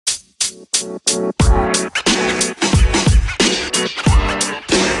Hi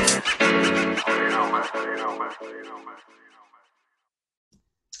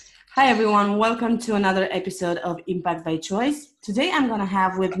everyone, welcome to another episode of Impact by Choice. Today I'm going to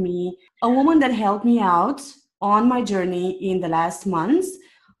have with me a woman that helped me out on my journey in the last months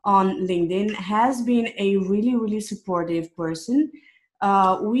on LinkedIn, has been a really supportive person.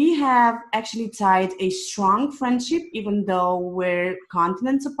 We have actually tied a strong friendship, even though we're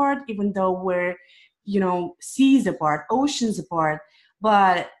continents apart, even though we're, seas apart, oceans apart.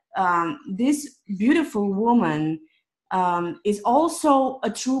 But this beautiful woman is also a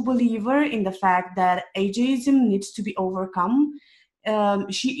true believer in the fact that ageism needs to be overcome.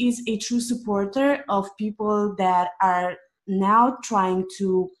 She is a true supporter of people that are now trying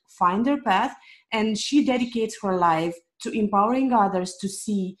to find their path, and she dedicates her life to empowering others to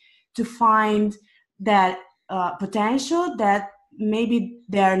see, to find that potential that maybe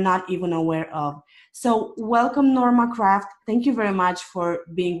they're not even aware of. So, welcome, Norma Kraft. Thank you very much for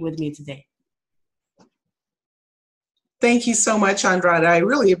being with me today. Thank you so much, Andrada. I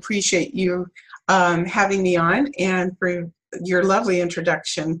really appreciate you having me on and for your lovely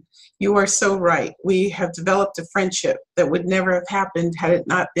introduction. You are so right. We have developed a friendship that would never have happened had it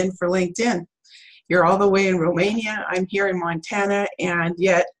not been for LinkedIn. You're all the way in Romania. I'm here in Montana, and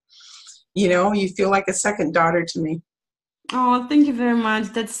yet, you feel like a second daughter to me. Oh, thank you very much.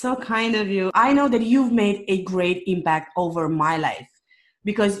 That's so kind of you. I know that you've made a great impact over my life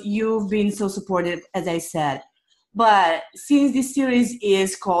because you've been so supportive, as I said. But since this series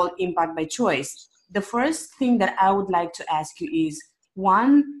is called Impact by Choice, the first thing that I would like to ask you is,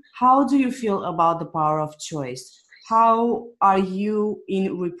 one, how do you feel about the power of choice? How are you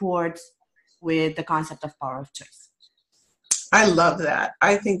in rapport with the concept of power of choice? I love that.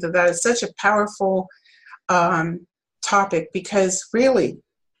 I think that is such a powerful topic, because really,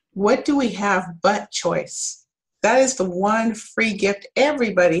 what do we have but choice? That is the one free gift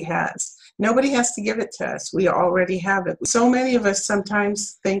everybody has. Nobody has to give it to us. We already have it. So many of us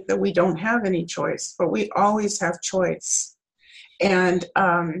sometimes think that we don't have any choice, but we always have choice. And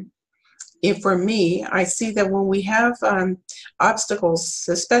for me, I see that when we have obstacles,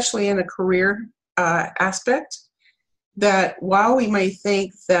 especially in a career aspect, that while we may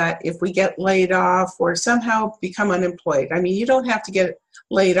think that if we get laid off or somehow become unemployed, I mean, you don't have to get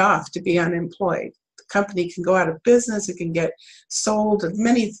laid off to be unemployed. The company can go out of business, it can get sold,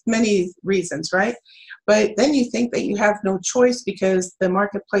 many reasons, right? But then you think that you have no choice because the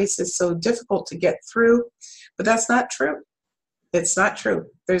marketplace is so difficult to get through. But that's not true. It's not true.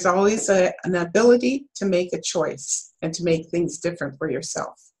 There's always an ability to make a choice and to make things different for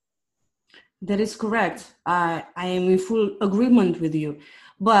yourself. That is correct. I am in full agreement with you.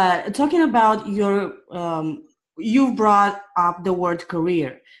 But talking about you brought up the word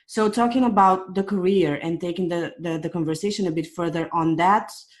career. So talking about the career and taking the conversation a bit further on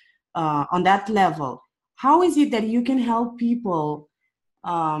that level, how is it that you can help people?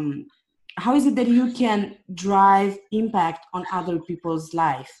 How is it that you can drive impact on other people's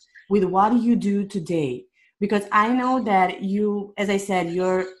life with what you do today? Because I know that you, as I said,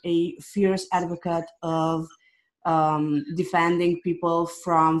 you're a fierce advocate of defending people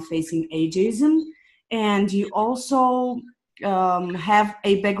from facing ageism, and you also have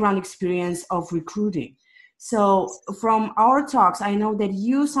a background experience of recruiting. So from our talks, I know that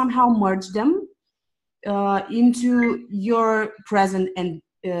you somehow merge them into your present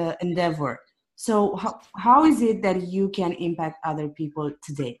endeavor. So how is it that you can impact other people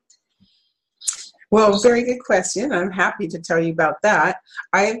today? Well, very good question. I'm happy to tell you about that.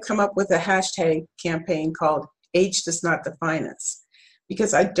 I have come up with a hashtag campaign called Age Does Not Define Us,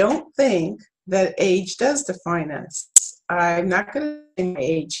 because I don't think that age does define us. I'm not going to say my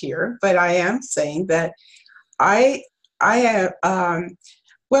age here, but I am saying that well,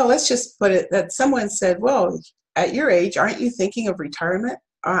 let's just put it that someone said, well, at your age, aren't you thinking of retirement?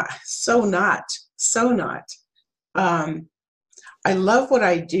 So not. I love what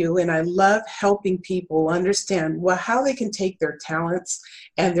I do, and I love helping people understand how they can take their talents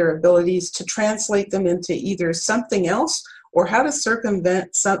and their abilities to translate them into either something else or how to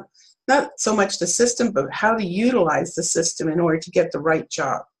circumvent not so much the system, but how to utilize the system in order to get the right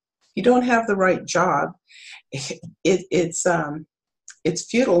job. If you don't have the right job, it's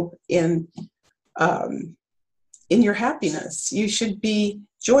futile in your happiness. You should be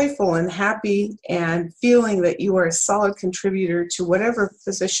joyful and happy and feeling that you are a solid contributor to whatever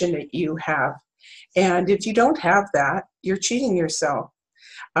position that you have. And if you don't have that, you're cheating yourself.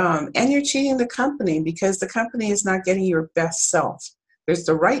 And you're cheating the company, because the company is not getting your best self. There's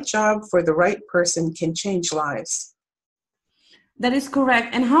the right job for the right person can change lives. That is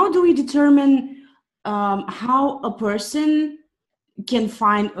correct. And how do we determine how a person can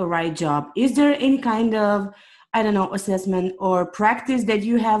find a right job? Is there any kind of, I don't know, assessment or practice that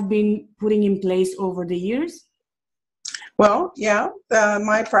you have been putting in place over the years? Well, yeah,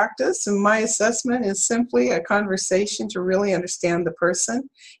 my practice and my assessment is simply a conversation to really understand the person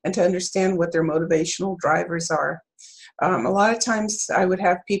and to understand what their motivational drivers are. A lot of times I would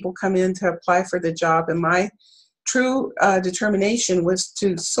have people come in to apply for the job, and my true determination was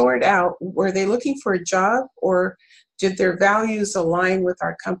to sort out, were they looking for a job or did their values align with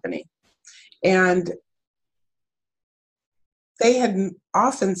our company? And they had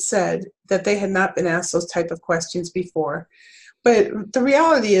often said that they had not been asked those type of questions before. But the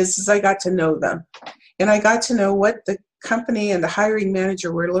reality is I got to know them, and I got to know what the company and the hiring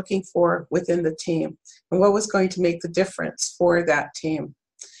manager were looking for within the team and what was going to make the difference for that team.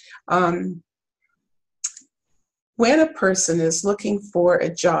 When a person is looking for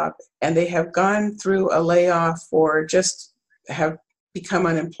a job and they have gone through a layoff or just have become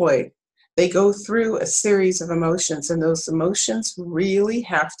unemployed, they go through a series of emotions, and those emotions really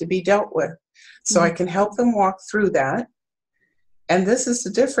have to be dealt with. So I can help them walk through that. And this is the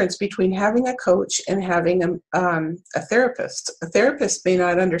difference between having a coach and having a therapist. A therapist may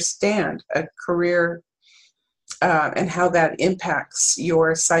not understand a career and how that impacts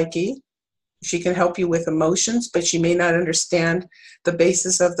your psyche. She can help you with emotions, but she may not understand the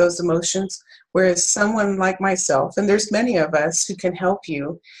basis of those emotions. Whereas someone like myself, and there's many of us who can help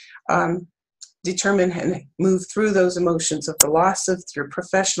you determine and move through those emotions of the loss of your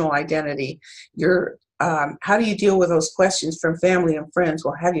professional identity, your how do you deal with those questions from family and friends?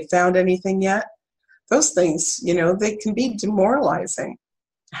 Well, have you found anything yet? Those things, they can be demoralizing.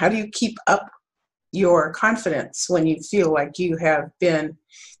 How do you keep up your confidence when you feel like you have been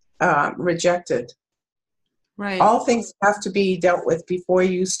rejected? Right. All things have to be dealt with before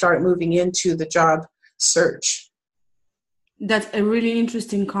you start moving into the job search. That's a really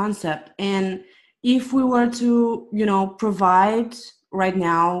interesting concept. And if we were to, provide right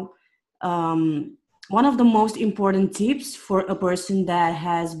now, one of the most important tips for a person that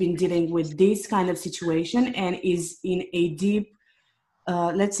has been dealing with this kind of situation and is in a deep,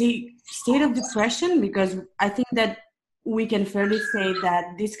 let's say, state of depression, because I think that we can fairly say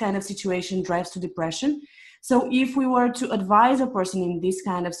that this kind of situation drives to depression. So if we were to advise a person in this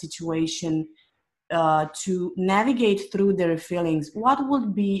kind of situation to navigate through their feelings, what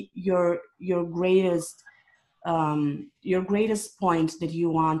would be your greatest point that you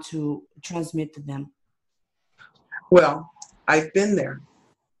want to transmit to them? Well, I've been there.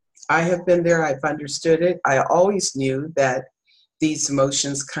 I have been there. I've understood it. I always knew that these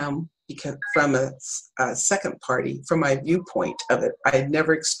emotions come from a second party, from my viewpoint of it. I had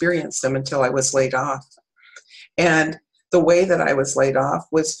never experienced them until I was laid off. And the way that I was laid off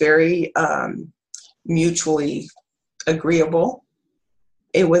was very mutually agreeable.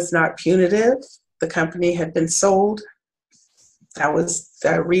 It was not punitive. The company had been sold. That was the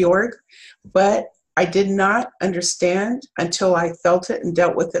reorg. But I did not understand until I felt it and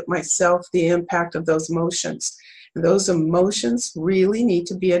dealt with it myself, the impact of those emotions. And those emotions really need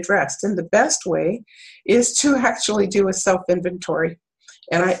to be addressed. And the best way is to actually do a self-inventory.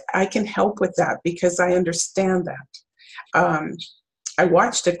 And I can help with that because I understand that. I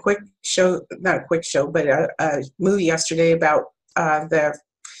watched a quick show, not a quick show, but a movie yesterday about the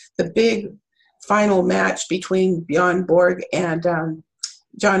big final match between Bjorn Borg and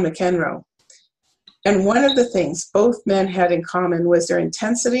John McEnroe. And one of the things both men had in common was their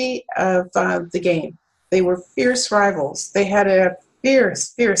intensity of the game. They were fierce rivals. They had a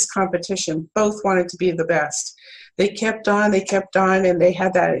fierce competition. Both wanted to be the best. They kept on, and they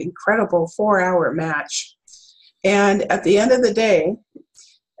had that incredible 4-hour match. And at the end of the day,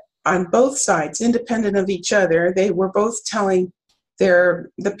 on both sides, independent of each other, they were both telling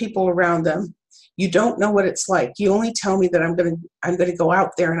the people around them, you don't know what it's like. You only tell me that I'm going to go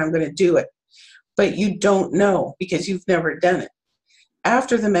out there and I'm going to do it. But you don't know because you've never done it.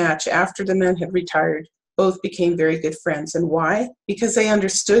 After the match, after the men had retired, both became very good friends. And why? Because they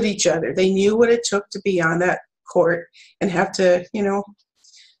understood each other. They knew what it took to be on that court and have to,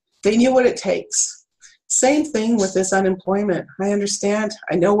 they knew what it takes. Same thing with this unemployment. I understand.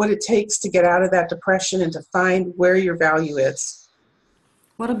 I know what it takes to get out of that depression and to find where your value is.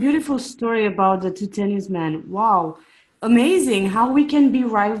 What a beautiful story about the two tennis men. Wow. Amazing how we can be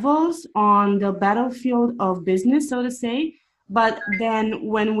rivals on the battlefield of business, so to say. But then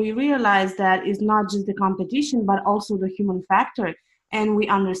when we realize that it's not just the competition, but also the human factor, and we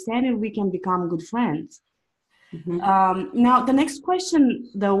understand it, we can become good friends. Mm-hmm. Now, the next question,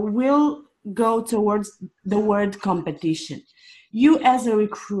 though, will go towards the word competition. You as a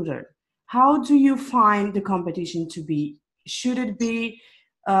recruiter, how do you find the competition to be? Should it be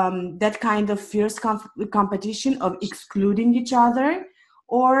that kind of fierce competition of excluding each other?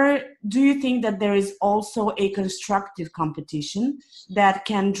 Or do you think that there is also a constructive competition that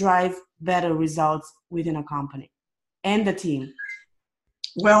can drive better results within a company and the team?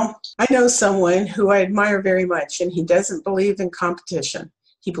 Well, I know someone who I admire very much, and he doesn't believe in competition.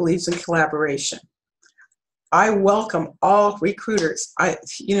 He believes in collaboration. I welcome all recruiters.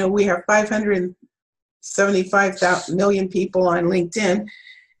 We have 575 million people on LinkedIn.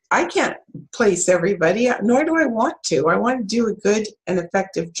 I can't place everybody, nor do I want to. I want to do a good and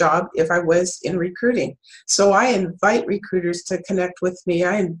effective job if I was in recruiting. So I invite recruiters to connect with me.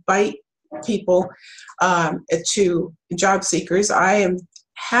 I invite people to job seekers. I am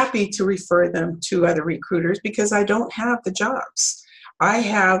happy to refer them to other recruiters because I don't have the jobs. I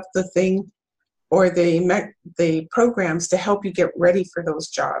have the thing or the programs to help you get ready for those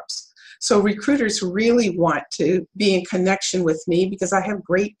jobs. So recruiters really want to be in connection with me because I have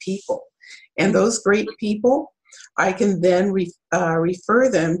great people. And those great people, I can then refer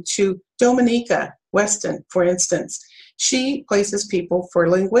them to Dominica Weston, for instance. She places people for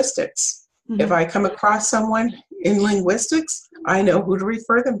linguistics. Mm-hmm. If I come across someone in linguistics, I know who to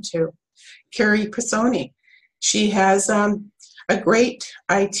refer them to. Carrie Pisoni, she has a great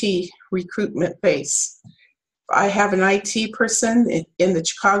IT recruitment base. I have an IT person in the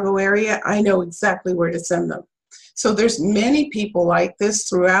Chicago area. I know exactly where to send them. So there's many people like this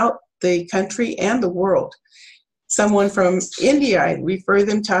throughout the country and the world. Someone from India, I refer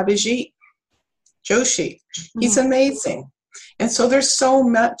them to Abhijit Joshi. He's amazing. And so there's so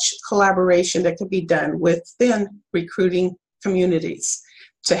much collaboration that can be done within recruiting communities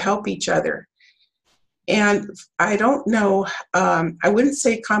to help each other. And I don't know, I wouldn't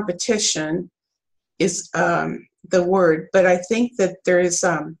say competition is the word, but I think that there is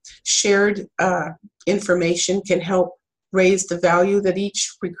shared information can help raise the value that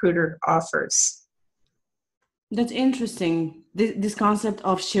each recruiter offers. That's interesting, this concept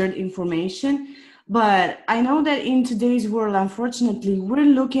of shared information. But I know that in today's world, unfortunately, we're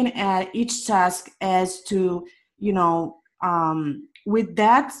looking at each task as to, with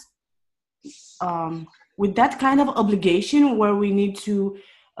that kind of obligation where we need to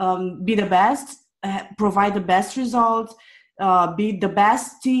be the best, provide the best results, be the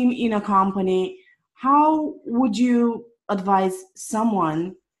best team in a company. How would you advise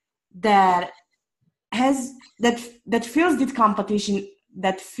someone that feels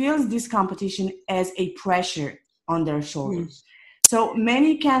this competition as a pressure on their shoulders? So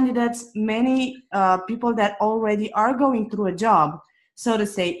many candidates, many people that already are going through a job, so to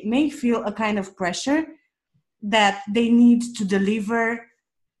say, may feel a kind of pressure that they need to deliver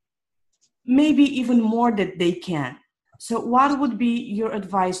maybe even more than they can. So what would be your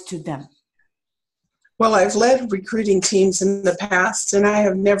advice to them? Well, I've led recruiting teams in the past, and I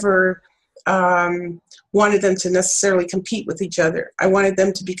have never wanted them to necessarily compete with each other. I wanted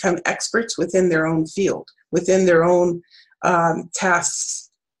them to become experts within their own field, within their own tasks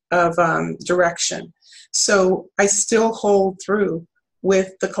of direction. So I still hold through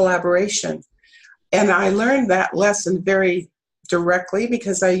with the collaboration. And I learned that lesson very directly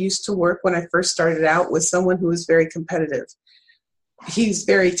because I used to work when I first started out with someone who was very competitive. He's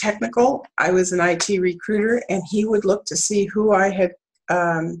very technical. I was an IT recruiter, and he would look to see who I had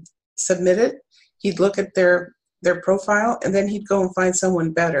submitted. He'd look at their profile, and then he'd go and find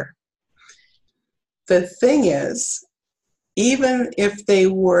someone better. The thing is, even if they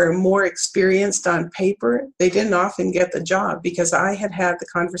were more experienced on paper, they didn't often get the job because I had had the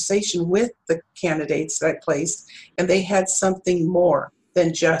conversation with the candidates that I placed, and they had something more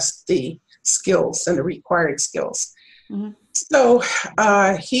than just the skills and the required skills. Mm-hmm. So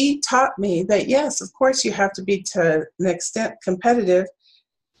he taught me that, yes, of course you have to be to an extent competitive.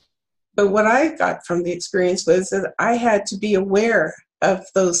 But what I got from the experience was that I had to be aware of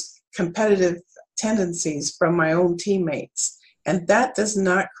those competitive tendencies from my own teammates. And that does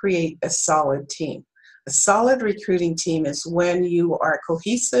not create a solid team. A solid recruiting team is when you are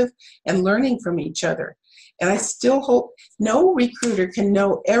cohesive and learning from each other. And I still hope no recruiter can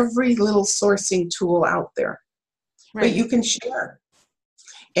know every little sourcing tool out there. Right. But you can share.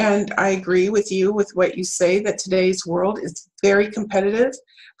 And I agree with you with what you say, that today's world is very competitive.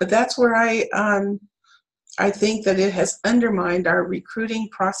 But that's where I think that it has undermined our recruiting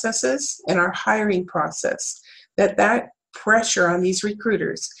processes and our hiring process. That pressure on these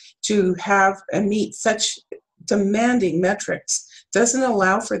recruiters to have and meet such demanding metrics doesn't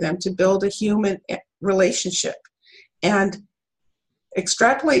allow for them to build a human relationship. And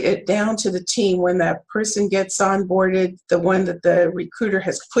extrapolate it down to the team when that person gets onboarded, the one that the recruiter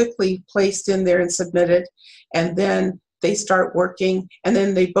has quickly placed in there and submitted, and then they start working, and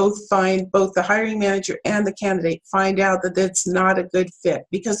then they both the hiring manager and the candidate find out that it's not a good fit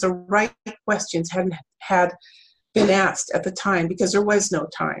because the right questions had been asked at the time because there was no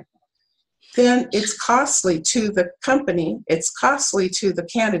time. Then it's costly to the company, it's costly to the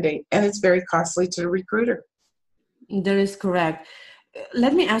candidate, and it's very costly to the recruiter. That is correct.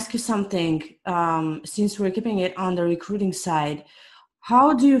 Let me ask you something. Since we're keeping it on the recruiting side,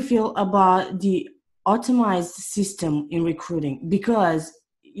 how do you feel about the automized system in recruiting? Because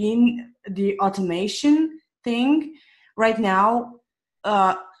in the automation thing right now,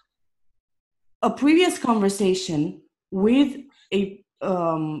 a previous conversation with a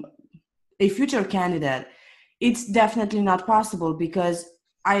future candidate, it's definitely not possible because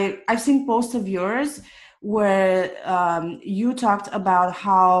I've seen posts of yours where you talked about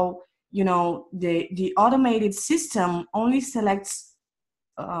how, you know, the automated system only selects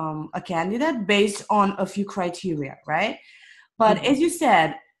a candidate based on a few criteria, right? But as you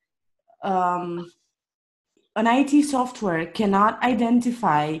said, an IT software cannot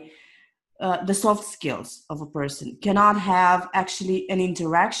identify the soft skills of a person, cannot have actually an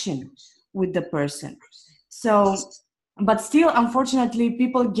interaction with the person. So, but still, unfortunately,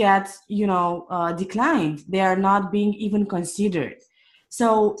 people get, declined. They are not being even considered.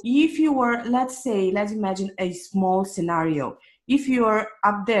 So if you were, let's imagine a small scenario. If you're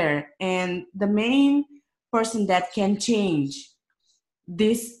up there and the main person that can change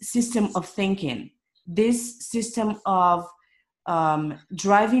this system of thinking, this system of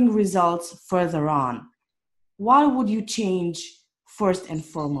driving results further on, what would you change first and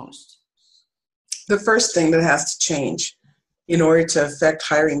foremost? The first thing that has to change in order to affect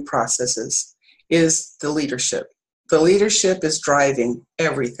hiring processes is the leadership. The leadership is driving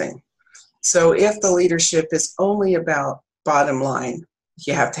everything. So if the leadership is only about bottom line,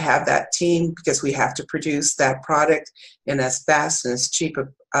 you have to have that team because we have to produce that product in as fast and as cheap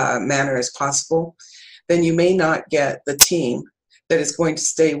a manner as possible, then you may not get the team that is going to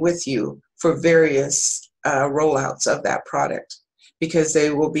stay with you for various rollouts of that product because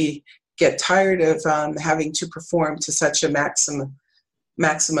they will get tired of having to perform to such a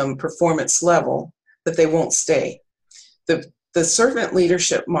maximum performance level that they won't stay. The servant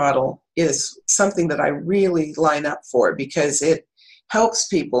leadership model is something that I really line up for because it helps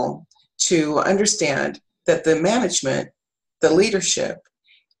people to understand that the management, the leadership,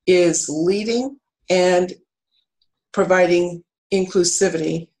 is leading and providing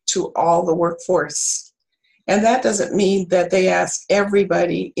inclusivity to all the workforce. And that doesn't mean that they ask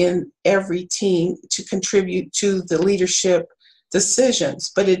everybody in every team to contribute to the leadership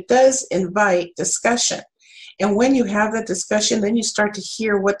decisions, but it does invite discussion. And when you have that discussion, then you start to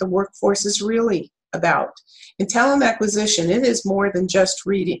hear what the workforce is really about. In talent acquisition, it is more than just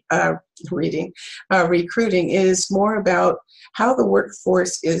recruiting. It is more about how the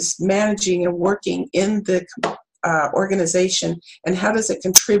workforce is managing and working in the organization and how does it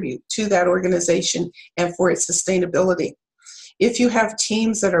contribute to that organization and for its sustainability. If you have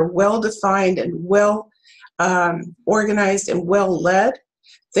teams that are well-defined and well organized and well-led,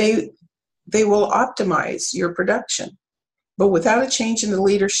 they will optimize your production. But without a change in the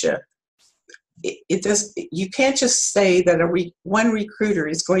leadership, you can't just say that one recruiter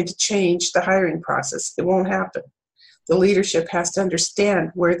is going to change the hiring process. It won't happen. The leadership has to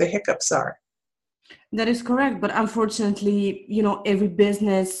understand where the hiccups are. That is correct. But unfortunately, every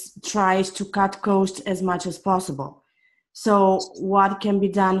business tries to cut costs as much as possible. So what can be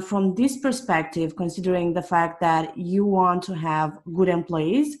done from this perspective, considering the fact that you want to have good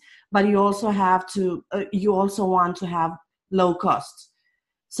employees, but you also want to have low costs?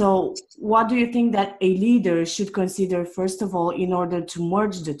 So what do you think that a leader should consider, first of all, in order to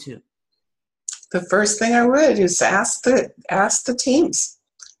merge the two? The first thing I would is ask the teams.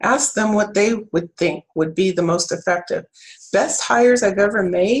 Ask them what they would think would be the most effective. Best hires I've ever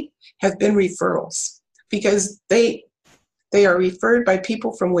made have been referrals because they are referred by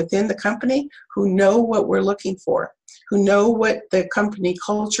people from within the company who know what we're looking for, who know what the company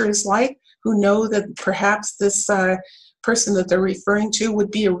culture is like, who know that perhaps this person that they're referring to would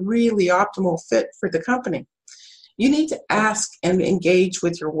be a really optimal fit for the company. You need to ask and engage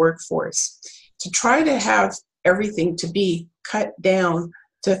with your workforce. To try to have everything to be cut down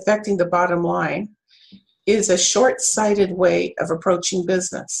to affecting the bottom line is a short-sighted way of approaching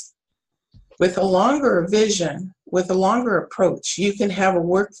business. With a longer vision, with a longer approach, you can have a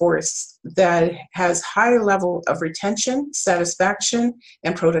workforce that has high level of retention, satisfaction,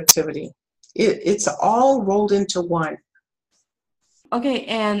 and productivity. It's all rolled into one. Okay,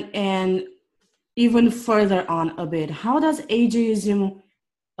 and even further on a bit, how does ageism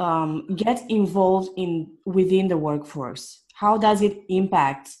get involved in within the workforce? How does it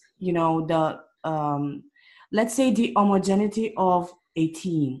impact, the let's say the homogeneity of a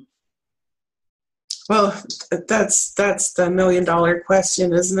team? Well, that's the $1 million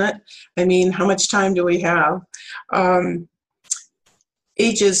question, isn't it? I mean, how much time do we have?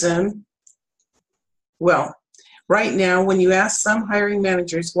 Ageism, well, right now, when you ask some hiring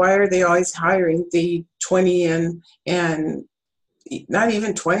managers, why are they always hiring the 20 and not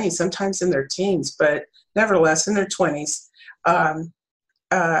even 20, sometimes in their teens, but nevertheless in their 20s,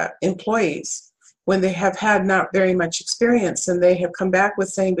 employees, when they have had not very much experience, and they have come back with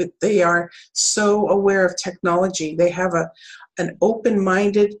saying that they are so aware of technology. They have an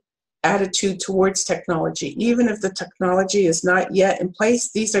open-minded attitude towards technology. Even if the technology is not yet in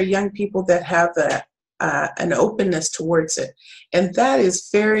place, these are young people that have an openness towards it. And that is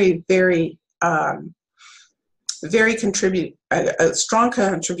very, very, very a strong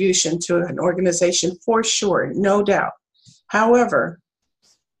contribution to an organization for sure, no doubt. However,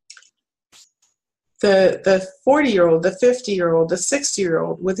 the 40-year-old, the 50-year-old, the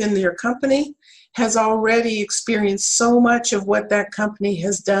 60-year-old within your company has already experienced so much of what that company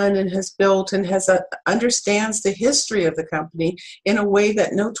has done and has built, and understands the history of the company in a way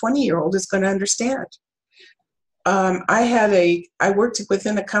that no 20-year-old is going to understand. I worked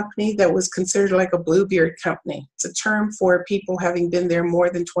within a company that was considered like a Bluebeard company. It's a term for people having been there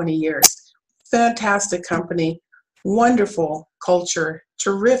more than 20 years. Fantastic company, wonderful culture,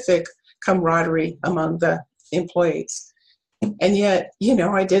 terrific camaraderie among the employees. And yet,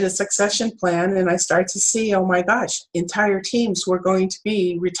 I did a succession plan, and I started to see, oh my gosh, entire teams were going to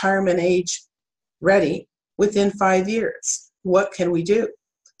be retirement age ready within 5 years. What can we do?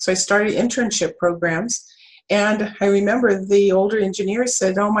 So I started internship programs, and I remember the older engineers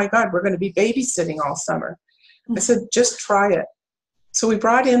said, oh my God, we're going to be babysitting all summer. I said, just try it. So we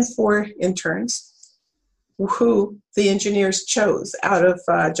brought in 4 interns who the engineers chose out of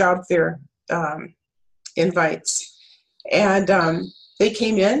job fair invites. And they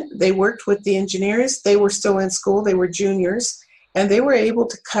came in, they worked with the engineers, they were still in school, they were juniors, and they were able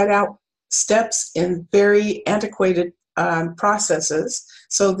to cut out steps in very antiquated processes.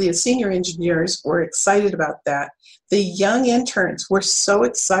 So the senior engineers were excited about that. The young interns were so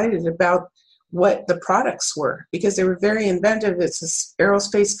excited about what the products were, because they were very inventive. It's an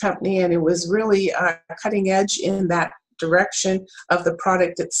aerospace company, and it was really cutting edge in that direction of the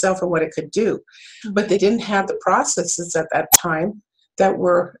product itself and what it could do. But they didn't have the processes at that time that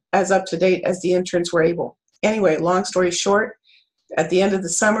were as up to date as the interns were able. Anyway, long story short, at the end of the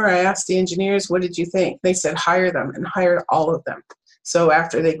summer, I asked the engineers, what did you think? They said, hire them, and hired all of them. So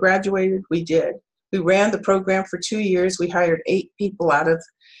after they graduated, we did. We ran the program for 2 years. We hired 8 people out of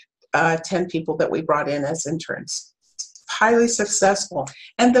 10 people that we brought in as interns. Highly successful.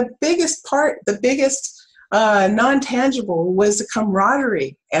 And the biggest non-tangible was the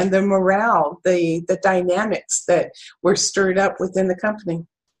camaraderie and the morale, the dynamics that were stirred up within the company.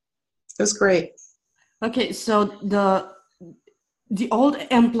 It was great. Okay, so the old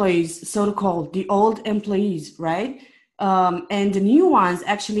employees, so-called the old employees, right? And the new ones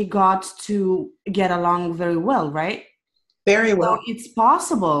actually got to get along very well, right? Very well. So it's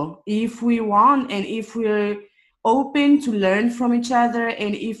possible if we want, and if we're open to learn from each other,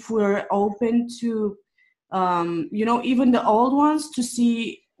 and if we're open to, even the old ones, to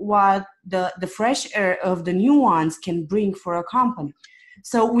see what the fresh air of the new ones can bring for a company.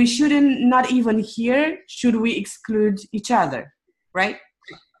 So we shouldn't, not even here, should we exclude each other, right?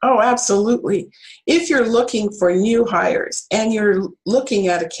 Oh, absolutely. If you're looking for new hires and you're looking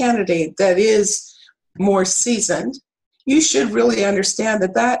at a candidate that is more seasoned, you should really understand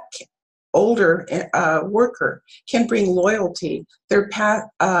that older worker can bring loyalty, their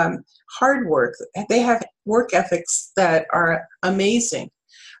hard work. They have work ethics that are amazing.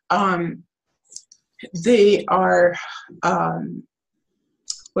 They are,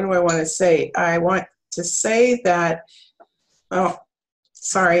 what do I want to say? I want to say that, oh,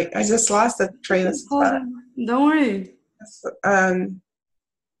 sorry, I just lost the train of thought. Don't worry.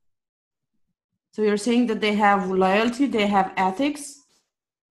 So you're saying that they have loyalty, they have ethics?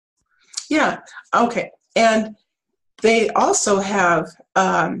 Yeah, okay. And they also have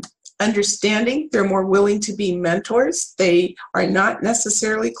understanding. They're more willing to be mentors. They are not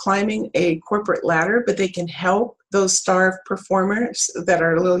necessarily climbing a corporate ladder, but they can help those star performers that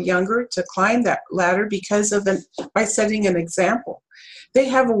are a little younger to climb that ladder by setting an example. They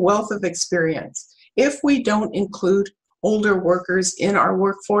have a wealth of experience. If we don't include older workers in our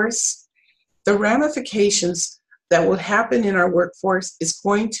workforce, the ramifications that will happen in our workforce is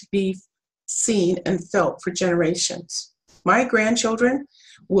going to be seen and felt for generations. My grandchildren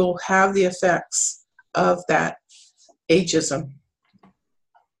will have the effects of that ageism.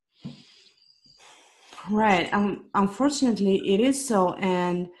 Right. Unfortunately, it is so.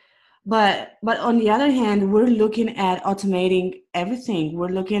 But on the other hand, we're looking at automating everything. We're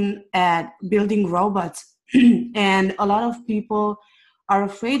looking at building robots, and a lot of people are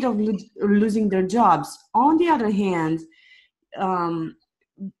afraid of losing their jobs. On the other hand, um,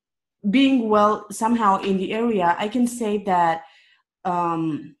 being well somehow in the area, I can say that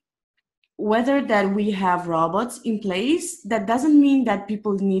um, whether that we have robots in place, that doesn't mean that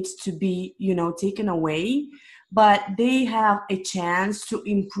people need to be, taken away, but they have a chance to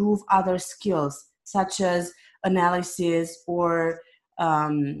improve other skills such as analysis or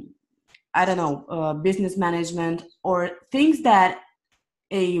I don't know, business management, or things that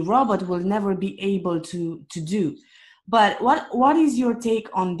a robot will never be able to do. But what is your take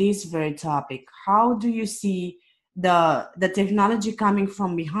on this very topic? How do you see the technology coming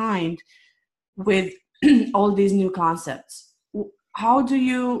from behind with all these new concepts? How do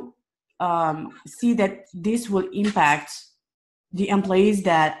you see that this will impact the employees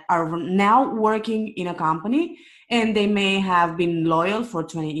that are now working in a company and they may have been loyal for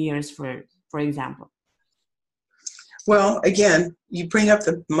 20 years, for example? Well, again, you bring up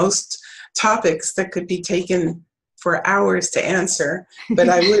the most topics that could be taken for hours to answer, but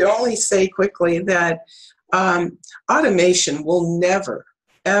I would only say quickly that automation will never,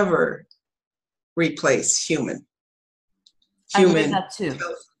 ever replace human That too.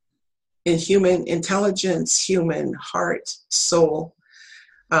 in human intelligence, human heart, soul,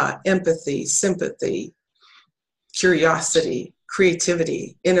 empathy, sympathy, curiosity,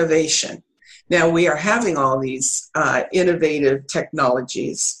 creativity, innovation. Now we are having all these innovative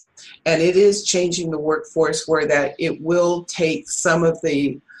technologies, and it is changing the workforce where that it will take some of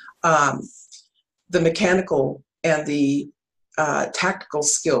the mechanical and the tactical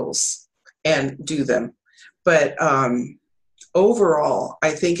skills and do them. But overall,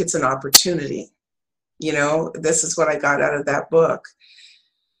 I think it's an opportunity. This is what I got out of that book.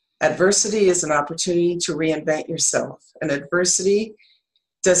 Adversity is an opportunity to reinvent yourself. And adversity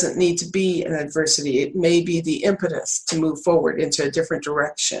doesn't need to be an adversity. It may be the impetus to move forward into a different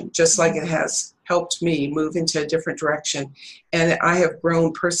direction, just like it has helped me move into a different direction. And I have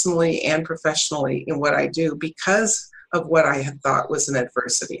grown personally and professionally in what I do because of what I had thought was an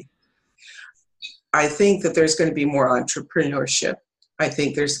adversity. I think that there's going to be more entrepreneurship. I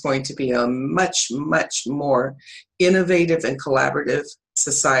think there's going to be a much, much more innovative and collaborative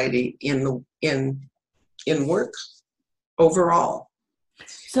society in work overall.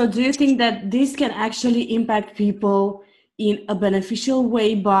 So do you think that this can actually impact people in a beneficial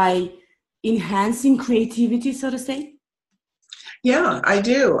way by enhancing creativity, so to say? Yeah, I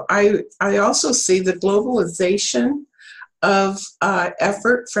do. I also see the globalization of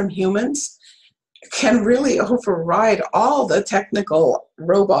effort from humans can really override all the technical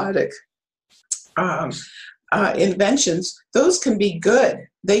robotic inventions. Those can be good.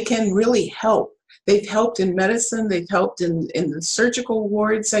 They can really help. They've helped in medicine. They've helped in the surgical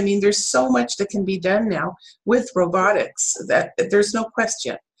wards. I mean, there's so much that can be done now with robotics that there's no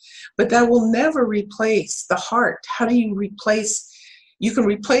question. But that will never replace the heart. How do you replace? You can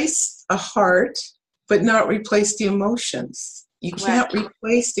replace a heart, but not replace the emotions. You can't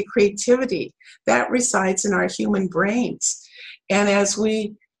replace the creativity that resides in our human brains. And as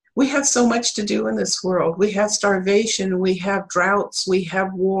we have so much to do in this world. We have starvation, we have droughts, we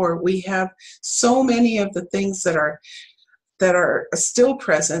have war, we have so many of the things that are still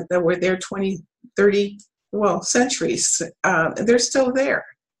present that were there 20, 30, centuries. They're still there.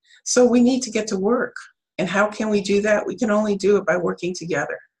 So we need to get to work. And how can we do that? We can only do it by working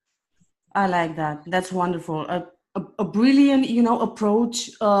together. I like that. That's wonderful. A brilliant, approach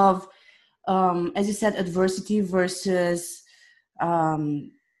of, as you said, adversity versus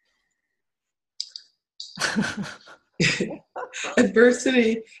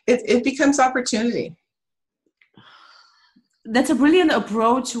adversity. It becomes opportunity. That's a brilliant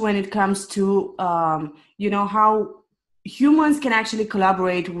approach when it comes to, how humans can actually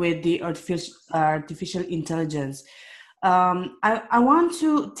collaborate with the artificial intelligence. I want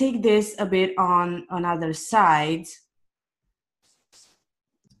to take this a bit on another side.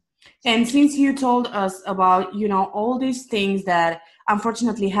 And since you told us about, all these things that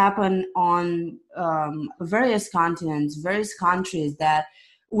unfortunately happen on various continents, various countries,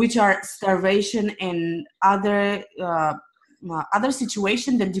 which are starvation and other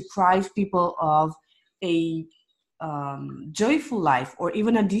situations that deprive people of a joyful life or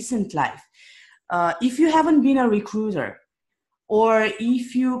even a decent life. if you haven't been a recruiter, or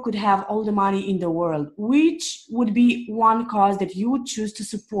if you could have all the money in the world, which would be one cause that you would choose to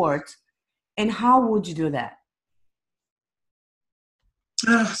support, and how would you do that?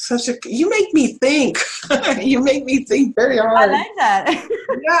 Oh, you make me think. You make me think very hard. I like that.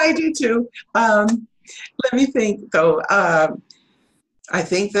 Yeah, I do too. Let me think though. I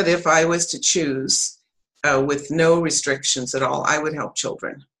think that if I was to choose with no restrictions at all, I would help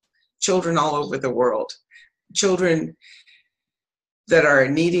children all over the world, children that are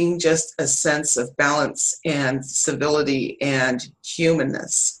needing just a sense of balance and civility and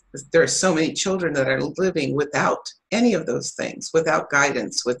humanness. There are so many children that are living without any of those things, without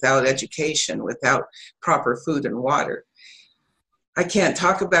guidance, without education, without proper food and water. I can't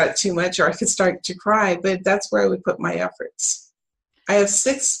talk about it too much or I could start to cry, but that's where I would put my efforts. I have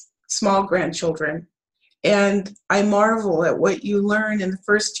 6 small grandchildren, and I marvel at what you learn in the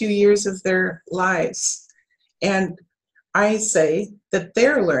first few years of their lives. And I say that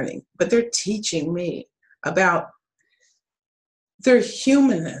they're learning, but they're teaching me about their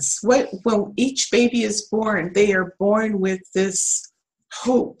humanness. When each baby is born, they are born with this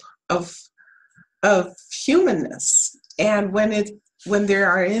hope of humanness. And when they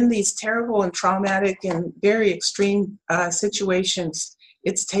are in these terrible and traumatic and very extreme situations,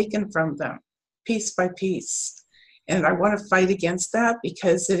 it's taken from them piece by piece. And I want to fight against that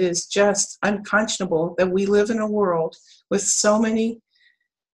because it is just unconscionable that we live in a world with so many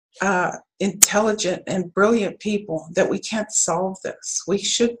intelligent and brilliant people that we can't solve this. We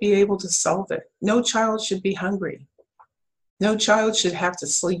should be able to solve it. No child should be hungry. No child should have to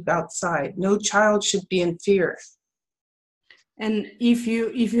sleep outside. No child should be in fear. And if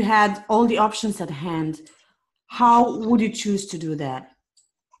you had all the options at hand, how would you choose to do that?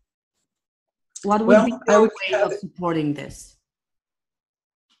 What would be your way of supporting this?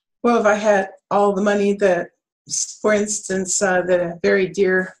 Well, if I had all the money that, for instance, the very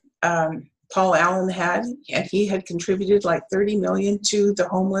dear Paul Allen had, and he had contributed like $30 million to the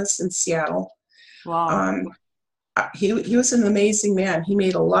homeless in Seattle. Wow. He was an amazing man. He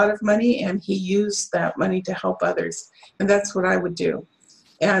made a lot of money, and he used that money to help others. And that's what I would do.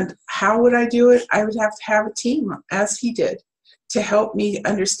 And how would I do it? I would have to have a team, as he did, to help me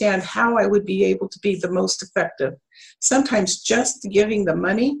understand how I would be able to be the most effective. Sometimes just giving the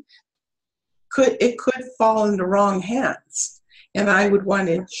money could fall in the wrong hands. And I would want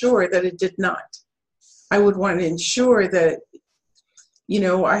to ensure that it did not. I would want to ensure that,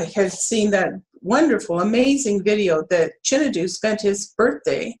 I had seen that wonderful, amazing video that Chinadu spent his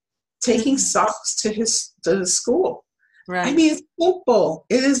birthday taking socks to the school. Right. I mean, it's simple.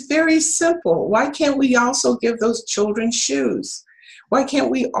 It is very simple. Why can't we also give those children shoes? Why can't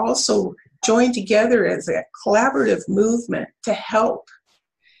we also join together as a collaborative movement to help?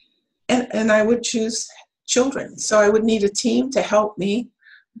 And I would choose children. So I would need a team to help me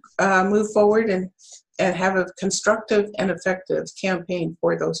move forward and have a constructive and effective campaign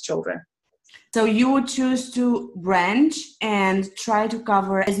for those children. So you would choose to branch and try to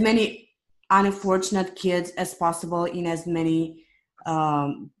cover as many unfortunate kids as possible in as many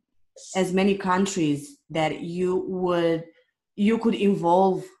countries that you could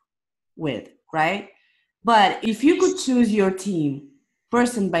involve with, right? But if you could choose your team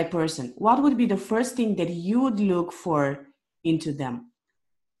person by person, what would be the first thing that you would look for into them?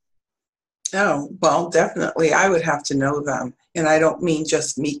 Oh, well, definitely. I would have to know them. And I don't mean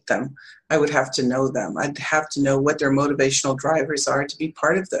just meet them. I would have to know them. I'd have to know what their motivational drivers are to be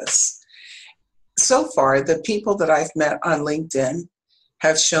part of this. So far, the people that I've met on LinkedIn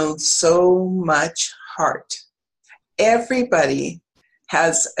have shown so much heart. Everybody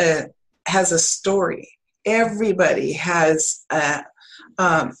has a story. Everybody has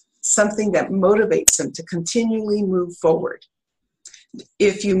something that motivates them to continually move forward.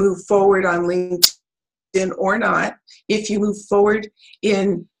 If you move forward on LinkedIn or not, if you move forward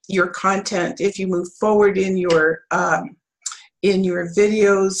in your content, if you move forward in your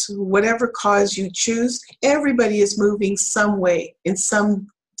videos, whatever cause you choose, everybody is moving some way, in some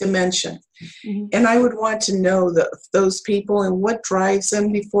dimension. Mm-hmm. And I would want to know those people and what drives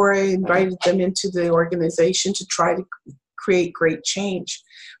them before I invited them into the organization to try to create great change.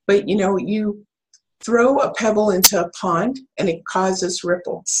 But, you throw a pebble into a pond and it causes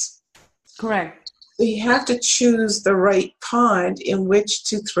ripples. Correct. So you have to choose the right pond in which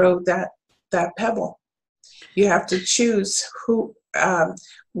to throw that pebble. You have to choose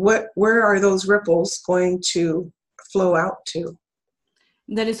where are those ripples going to flow out to.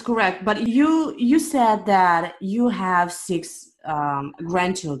 That is correct. But you said that you have 6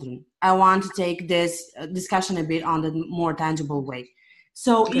 grandchildren. I want to take this discussion a bit on the more tangible way.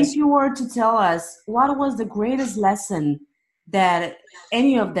 So Okay. if you were to tell us what was the greatest lesson that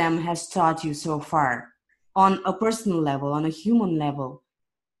any of them has taught you so far on a personal level, on a human level,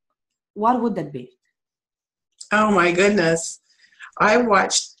 what would that be? Oh my goodness. I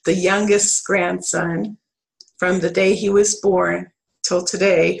watched the youngest grandson from the day he was born till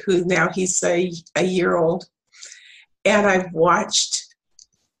today, who now he's a year old. And I've watched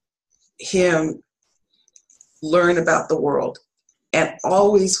him learn about the world, and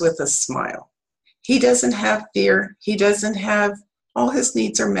always with a smile. He doesn't have fear. He doesn't have, all his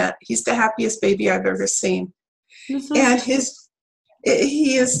needs are met. He's the happiest baby I've ever seen. That's so And sweet.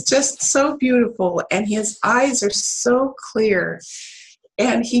 he is just so beautiful, and his eyes are so clear,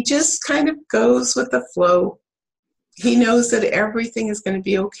 and he just kind of goes with the flow. He knows that everything is going to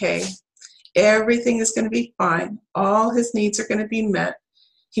be okay. Everything is going to be fine. All his needs are going to be met.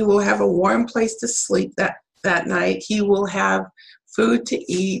 He will have a warm place to sleep that night. He will have food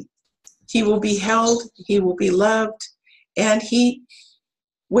to eat. He will be held. He will be loved. And he,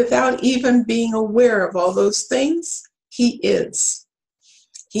 without even being aware of all those things, he is.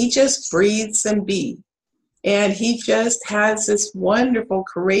 He just breathes and be. And he just has this wonderful,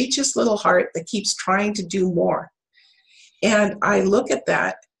 courageous little heart that keeps trying to do more. And I look at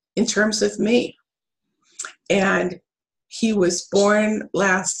that in terms of me. And he was born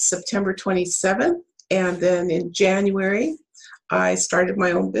last September 27th. And then in January, I started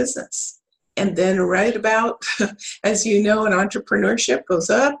my own business. And then right about, as you know, an entrepreneurship goes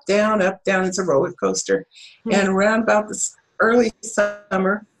up, down, it's a roller coaster. Hmm. And around about this early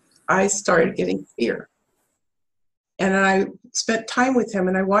summer, I started getting fear. And I spent time with him,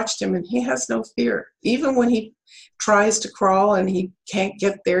 and I watched him, and he has no fear. Even when he tries to crawl and he can't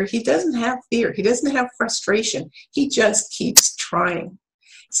get there, he doesn't have fear. He doesn't have frustration. He just keeps trying.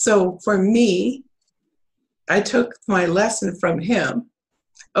 So for me, I took my lesson from him.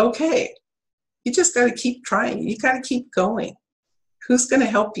 Okay, you just got to keep trying. You got to keep going. Who's going to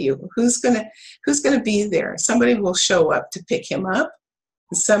help you? Who's going to be there? Somebody will show up to pick him up.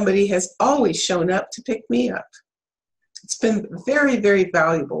 And somebody has always shown up to pick me up. It's been a very, very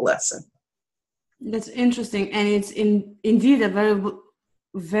valuable lesson. That's interesting. And it's indeed a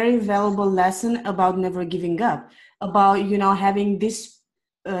very valuable lesson about never giving up, about, having this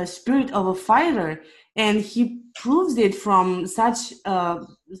spirit of a fighter. And he proves it from such a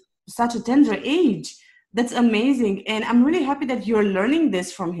tender age. That's amazing. And I'm really happy that you're learning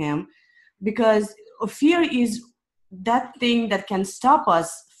this from him, because fear is that thing that can stop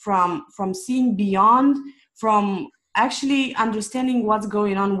us from seeing beyond, from actually understanding what's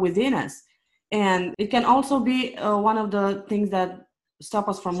going on within us. And it can also be one of the things that stop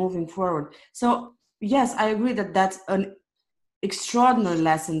us from moving forward. So yes, I agree that that's an extraordinary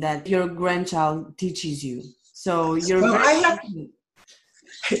lesson that your grandchild teaches you. So you're Well, very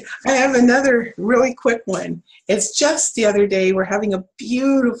I have another really quick one. It's just the other day. We're having a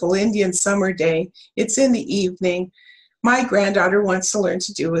beautiful Indian summer day. It's in the evening. My granddaughter wants to learn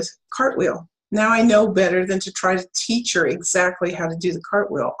to do a cartwheel. Now I know better than to try to teach her exactly how to do the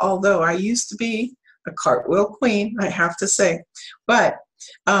cartwheel, although I used to be a cartwheel queen, I have to say. But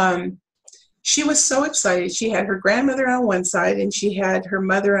she was so excited. She had her grandmother on one side and she had her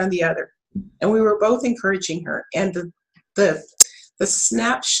mother on the other. And we were both encouraging her. And the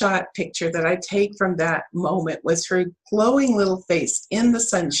snapshot picture that I take from that moment was her glowing little face in the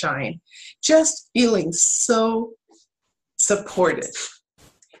sunshine, just feeling so supported.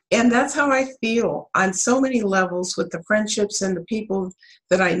 And that's how I feel on so many levels with the friendships and the people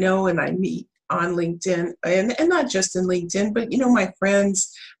that I know and I meet on LinkedIn, and not just in LinkedIn, but my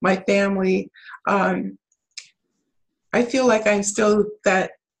friends, my family. I feel like I'm still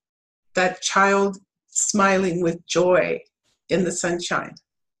that child smiling with joy in the sunshine.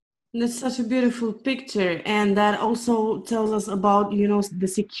 That's such a beautiful picture, and that also tells us about the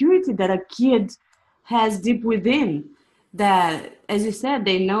security that a kid has deep within. That, as you said,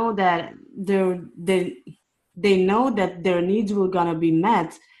 they know that they know that their needs will gonna be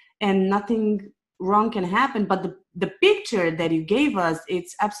met, and nothing wrong can happen. But the picture that you gave us,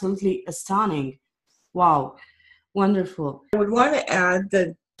 it's absolutely astounding. Wow, wonderful. I would want to add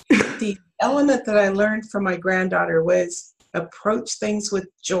that the element that I learned from my granddaughter was approach things with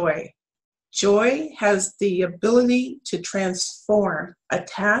joy. Joy has the ability to transform a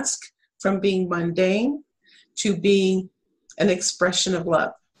task from being mundane to being an expression of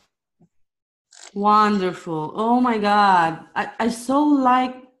love. Wonderful. Oh my God. I so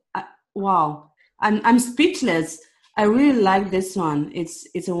like, wow. I'm speechless. I really like this one.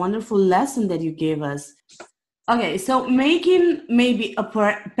 It's a wonderful lesson that you gave us. Okay, so making maybe a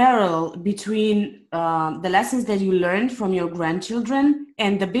parallel between the lessons that you learned from your grandchildren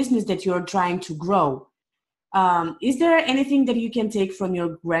and the business that you're trying to grow. Is there anything that you can take from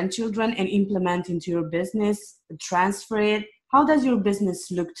your grandchildren and implement into your business, transfer it? How does your business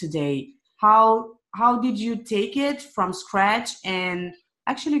look today? How did you take it from scratch and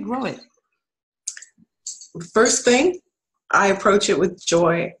actually grow it? First thing, I approach it with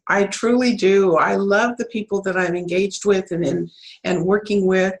joy. I truly do. I love the people that I'm engaged with and working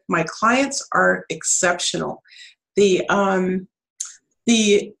with. My clients are exceptional. The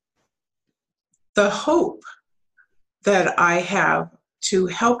the the hope that I have to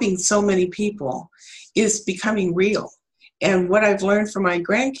helping so many people is becoming real. And what I've learned from my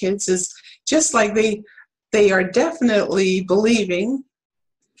grandkids is just like they are definitely believing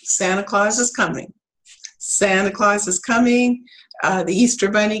Santa Claus is coming. Santa Claus is coming. The Easter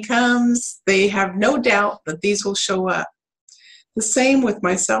Bunny comes. They have no doubt that these will show up. The same with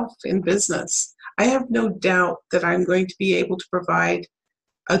myself in business. I have no doubt that I'm going to be able to provide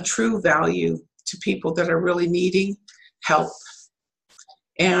a true value to people that are really needing help.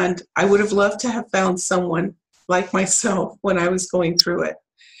 And I would have loved to have found someone like myself when I was going through it,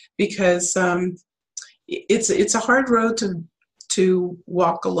 because it's a hard road to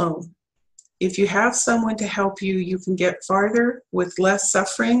walk alone. If you have someone to help you, you can get farther with less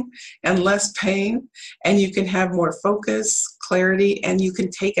suffering and less pain, and you can have more focus, clarity, and you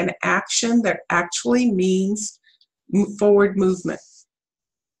can take an action that actually means forward movement.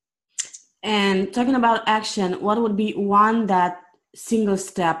 And talking about action, what would be that single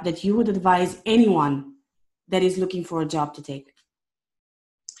step that you would advise anyone that is looking for a job to take?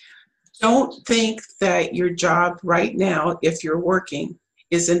 Don't think that your job right now, if you're working,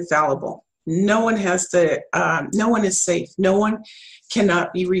 is infallible. No one is safe. No one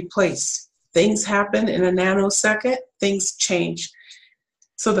cannot be replaced. Things happen in a nanosecond, things change.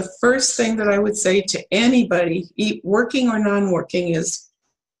 So the first thing that I would say to anybody, working or non-working, is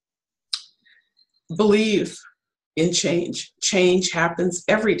believe in change. Change happens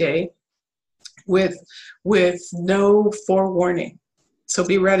every day with no forewarning. So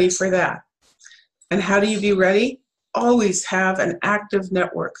be ready for that. And how do you be ready? Always have an active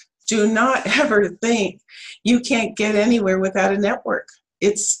network. Do not ever think you can't get anywhere without a network.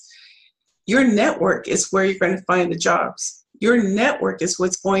 Your network is where you're going to find the jobs. Your network is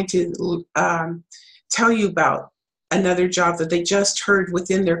what's going to tell you about another job that they just heard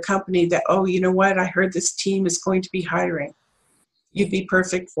within their company that, oh, you know what, I heard this team is going to be hiring. You'd be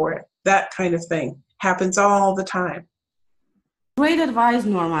perfect for it. That kind of thing happens all the time. Great advice,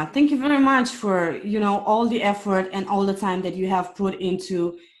 Norma. Thank you very much for, all the effort and all the time that you have put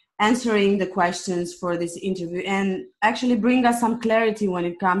into answering the questions for this interview and actually bring us some clarity when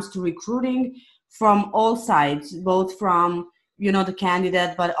it comes to recruiting from all sides, both from, the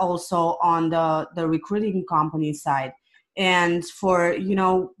candidate, but also on the recruiting company side. And for,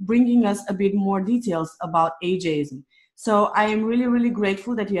 bringing us a bit more details about ageism. So I am really, really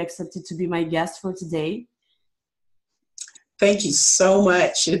grateful that you accepted to be my guest for today. Thank you so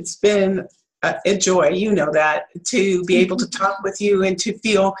much. It's been a joy, you know that, to be able to talk with you and to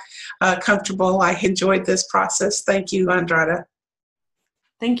feel comfortable. I enjoyed this process. Thank you, Andrada.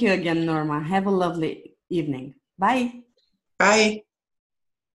 Thank you again, Norma. Have a lovely evening. Bye. Bye.